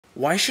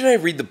Why should I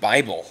read the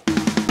Bible?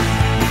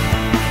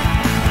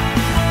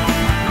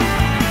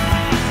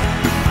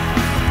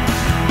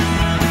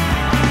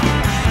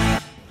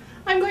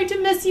 I'm going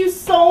to miss you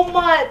so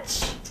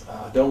much.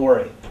 Don't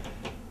worry.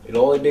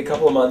 It'll only be a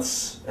couple of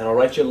months, and I'll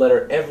write you a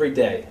letter every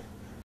day.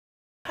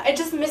 I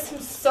just miss him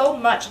so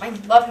much, and I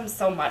love him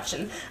so much,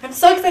 and I'm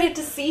so excited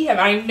to see him.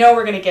 I know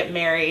we're gonna get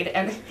married,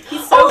 and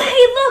he's so— Oh,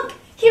 hey, look!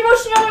 He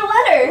wrote you another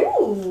letter!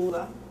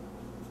 Ooh.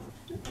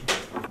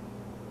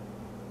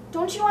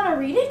 Don't you want to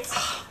read it?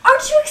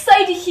 Aren't you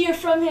excited to hear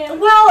from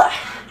him? Well,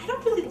 I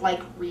don't really like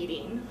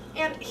reading.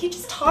 And he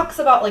just talks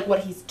about like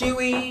what he's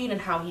doing and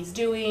how he's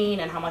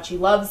doing and how much he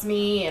loves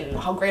me and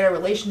how great our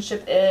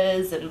relationship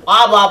is and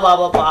blah, blah, blah,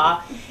 blah,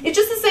 blah. It's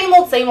just the same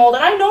old,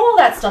 and I know all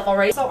that stuff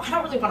already. So I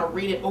don't really want to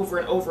read it over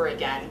and over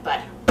again, but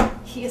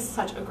he is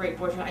such a great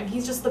boyfriend. I mean,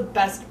 he's just the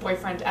best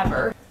boyfriend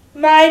ever.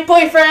 My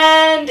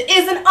boyfriend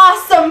is an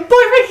awesome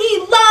boyfriend. He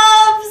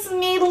loves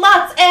me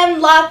lots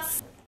and lots.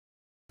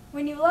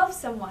 When you love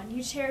someone,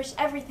 you cherish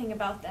everything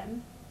about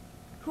them.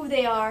 Who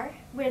they are,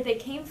 where they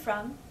came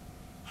from,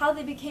 how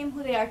they became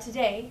who they are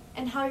today,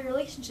 and how your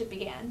relationship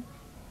began.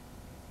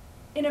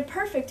 In a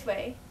perfect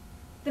way,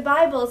 the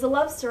Bible is a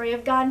love story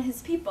of God and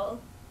His people.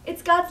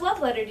 It's God's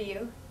love letter to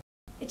you.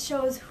 It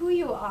shows who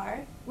you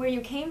are, where you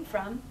came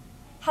from,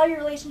 how your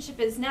relationship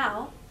is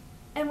now,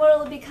 and what it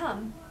will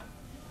become.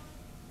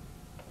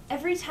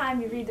 Every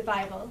time you read the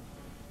Bible,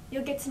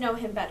 you'll get to know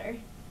Him better.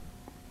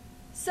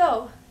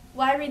 So,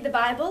 why read the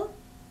Bible?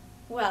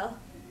 Well,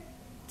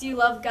 do you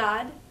love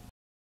God?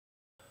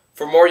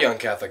 For more Young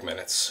Catholic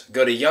Minutes,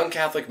 go to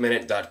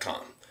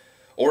youngcatholicminute.com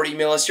or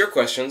email us your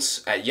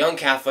questions at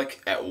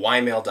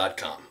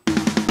youngcatholic@ymail.com.